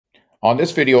On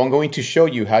this video, I'm going to show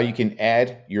you how you can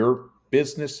add your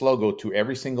business logo to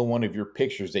every single one of your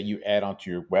pictures that you add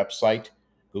onto your website,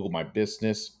 Google My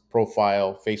Business,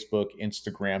 profile, Facebook,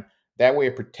 Instagram. That way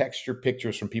it protects your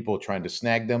pictures from people trying to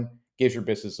snag them, gives your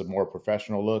business a more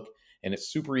professional look, and it's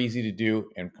super easy to do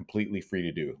and completely free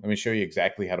to do. Let me show you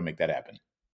exactly how to make that happen.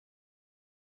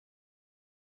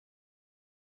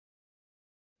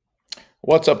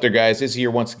 What's up there, guys? This is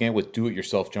here once again with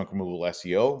Do-It-Yourself Junk Removal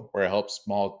SEO, where I help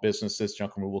small businesses,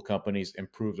 junk removal companies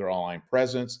improve their online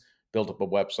presence, build up a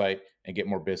website, and get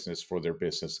more business for their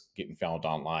business getting found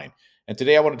online. And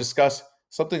today I want to discuss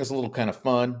something that's a little kind of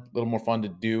fun, a little more fun to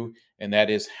do, and that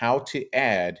is how to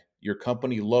add your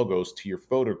company logos to your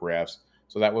photographs.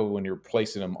 So that way, when you're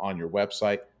placing them on your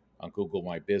website, on Google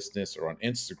My Business, or on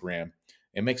Instagram,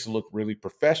 it makes it look really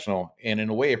professional. And in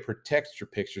a way, it protects your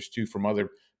pictures too from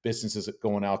other businesses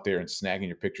going out there and snagging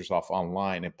your pictures off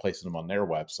online and placing them on their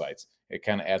websites. It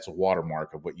kind of adds a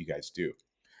watermark of what you guys do.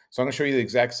 So I'm going to show you the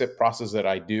exact set process that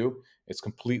I do. It's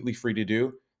completely free to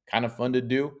do, kind of fun to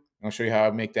do. I'm going to show you how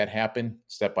I make that happen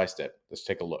step by step. Let's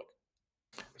take a look.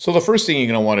 So the first thing you're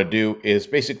going to want to do is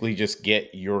basically just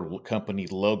get your company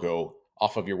logo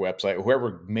off of your website.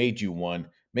 Whoever made you one,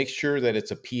 make sure that it's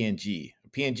a PNG. A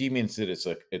PNG means that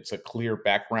it's a clear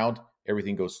background.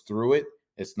 Everything goes through it.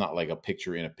 It's not like a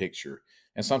picture in a picture.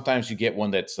 And sometimes you get one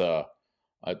that's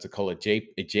it's called a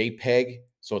JPEG,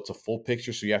 so it's a full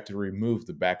picture. So you have to remove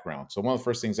the background. So one of the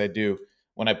first things I do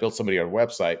when I build somebody on a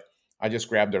website, I just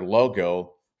grab their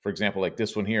logo. For example, like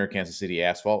this one here, Kansas City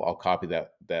Asphalt. I'll copy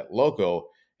that logo,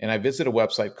 and I visit a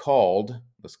website called,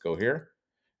 let's go here,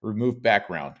 Remove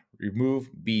Background, Remove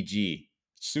BG.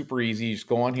 Super easy. You just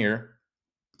go on here.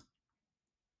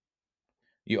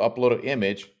 You upload an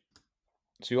image.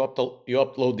 So you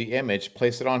upload the image,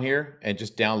 place it on here, and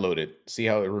just download it. See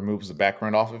how it removes the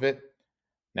background off of it?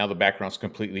 Now the background's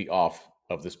completely off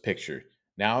of this picture.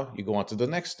 Now you go on to the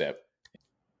next step.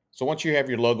 So once you have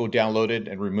your logo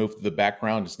downloaded and removed the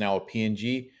background, it's now a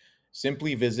PNG.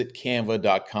 Simply visit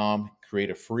canva.com,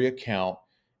 create a free account,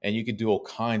 and you can do all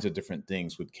kinds of different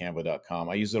things with canva.com.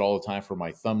 I use it all the time for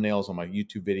my thumbnails on my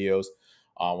YouTube videos.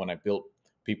 When I built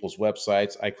people's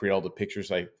websites, I create all the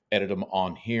pictures, I edit them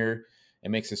on here. It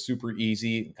makes it super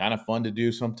easy, kind of fun to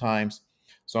do sometimes.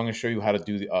 So I'm going to show you how to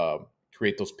do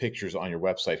create those pictures on your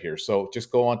website here. So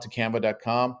just go on to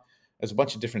canva.com. There's a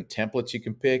bunch of different templates you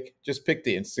can pick. Just pick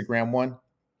the Instagram one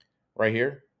right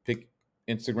here. Pick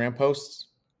Instagram posts.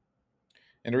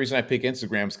 And the reason I pick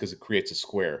Instagram is because it creates a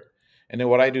square. And then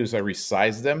what I do is I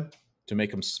resize them to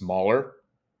make them smaller.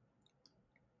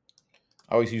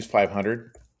 I always use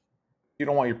 500. You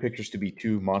don't want your pictures to be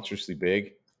too monstrously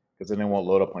big because then they won't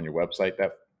load up on your website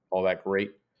all that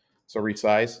great. So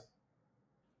resize.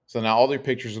 So now all your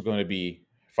pictures are going to be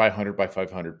 500 by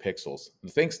 500 pixels.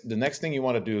 The next thing you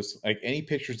want to do is, like, any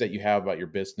pictures that you have about your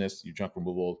business, your junk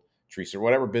removal, trees, or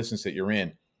whatever business that you're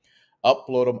in,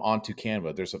 upload them onto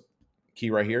Canva. There's a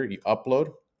key right here. You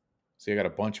upload. See, I got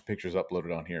a bunch of pictures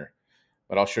uploaded on here,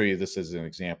 but I'll show you this as an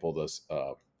example. This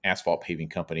asphalt paving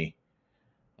company.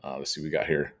 Let's see what we got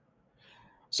here.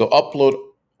 So upload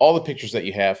all the pictures that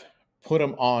you have, put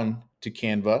them on to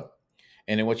Canva,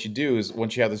 and then what you do is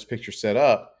once you have this picture set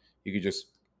up, you can just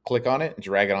click on it and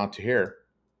drag it onto here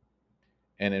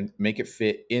and then make it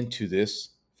fit into this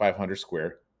 500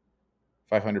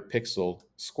 pixel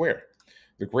square.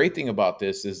 The great thing about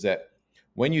this is that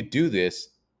when you do this,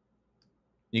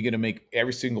 you're going to make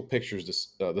every single picture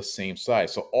the same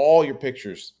size. So all your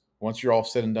pictures, once you're all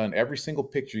said and done, every single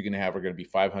picture you're going to have are going to be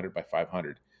 500 by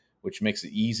 500, which makes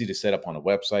it easy to set up on a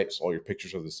website. So all your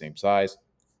pictures are the same size.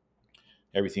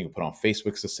 Everything you put on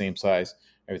Facebook's the same size.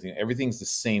 Everything's the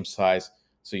same size.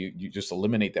 So you just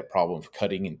eliminate that problem of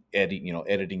cutting and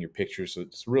editing your pictures. So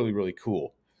it's really, really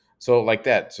cool. So like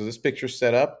that. So this picture's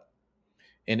set up.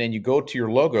 And then you go to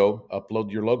your logo,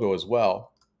 upload your logo as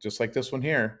well, just like this one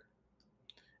here.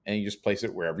 And you just place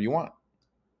it wherever you want.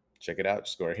 Check it out.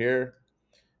 Just go right here.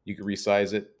 You can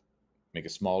resize it, make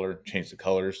it smaller, change the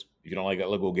colors. If you don't like that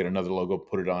logo, get another logo,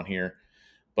 put it on here.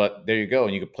 But there you go.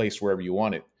 And you can place wherever you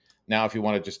want it. Now, if you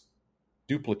want to just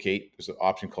duplicate, there's an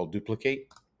option called duplicate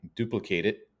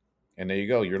it. And there you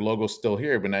go. Your logo's still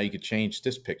here, but now you can change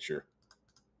this picture.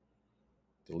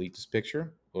 Delete this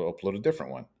picture. We'll upload a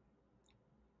different one.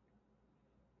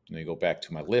 And then you go back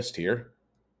to my list here.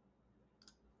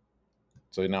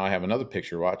 So now I have another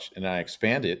picture, watch, and I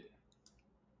expand it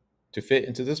to fit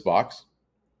into this box.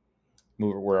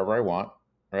 Move it wherever I want,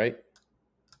 right?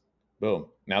 Boom.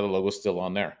 Now the logo's still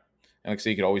on there. And like I say,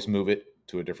 you can always move it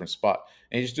to a different spot.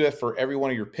 And you just do that for every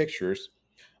one of your pictures.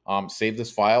 Save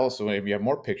this file. So if you have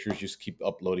more pictures, just keep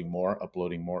uploading more,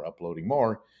 uploading more, uploading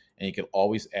more, and you can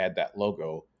always add that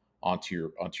logo onto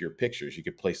your pictures. You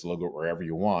could place the logo wherever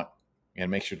you want and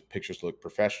make sure the pictures look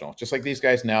professional. Just like these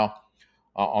guys now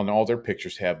on all their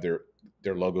pictures have their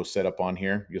logo set up on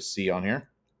here. You'll see on here,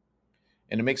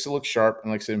 and it makes it look sharp.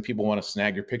 And like I said, when people want to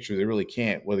snag your picture, they really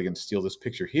can't. Well, they're going to steal this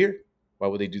picture here. Why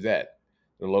would they do that?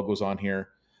 Their logo's on here,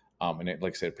 and it,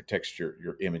 like I said, protects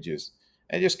your images,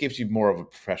 and it just gives you more of a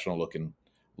professional looking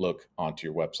look onto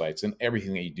your websites and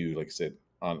everything that you do. Like I said,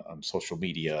 on social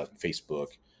media, Facebook,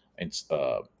 and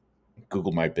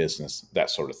Google My Business, that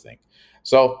sort of thing.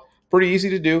 So pretty easy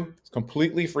to do. It's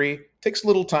completely free. Takes a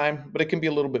little time, but it can be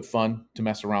a little bit fun to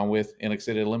mess around with. And like I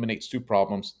said, it eliminates two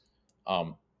problems: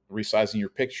 um, resizing your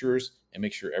pictures and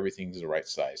make sure everything's the right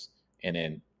size. And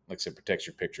then, like I said, protects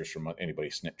your pictures from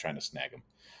anybody trying to snag them.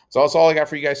 So that's all I got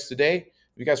for you guys today.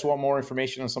 If you guys want more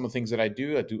information on some of the things that I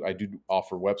do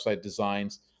offer website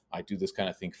designs. I do this kind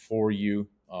of thing for you.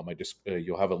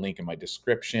 You'll have a link in my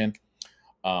description.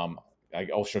 Um, I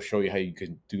also show you how you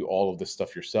can do all of this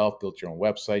stuff yourself, build your own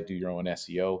website, do your own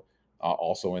SEO,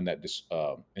 also in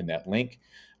that link.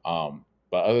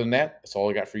 But other than that, that's all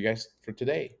I got for you guys for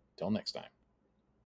today. Till next time.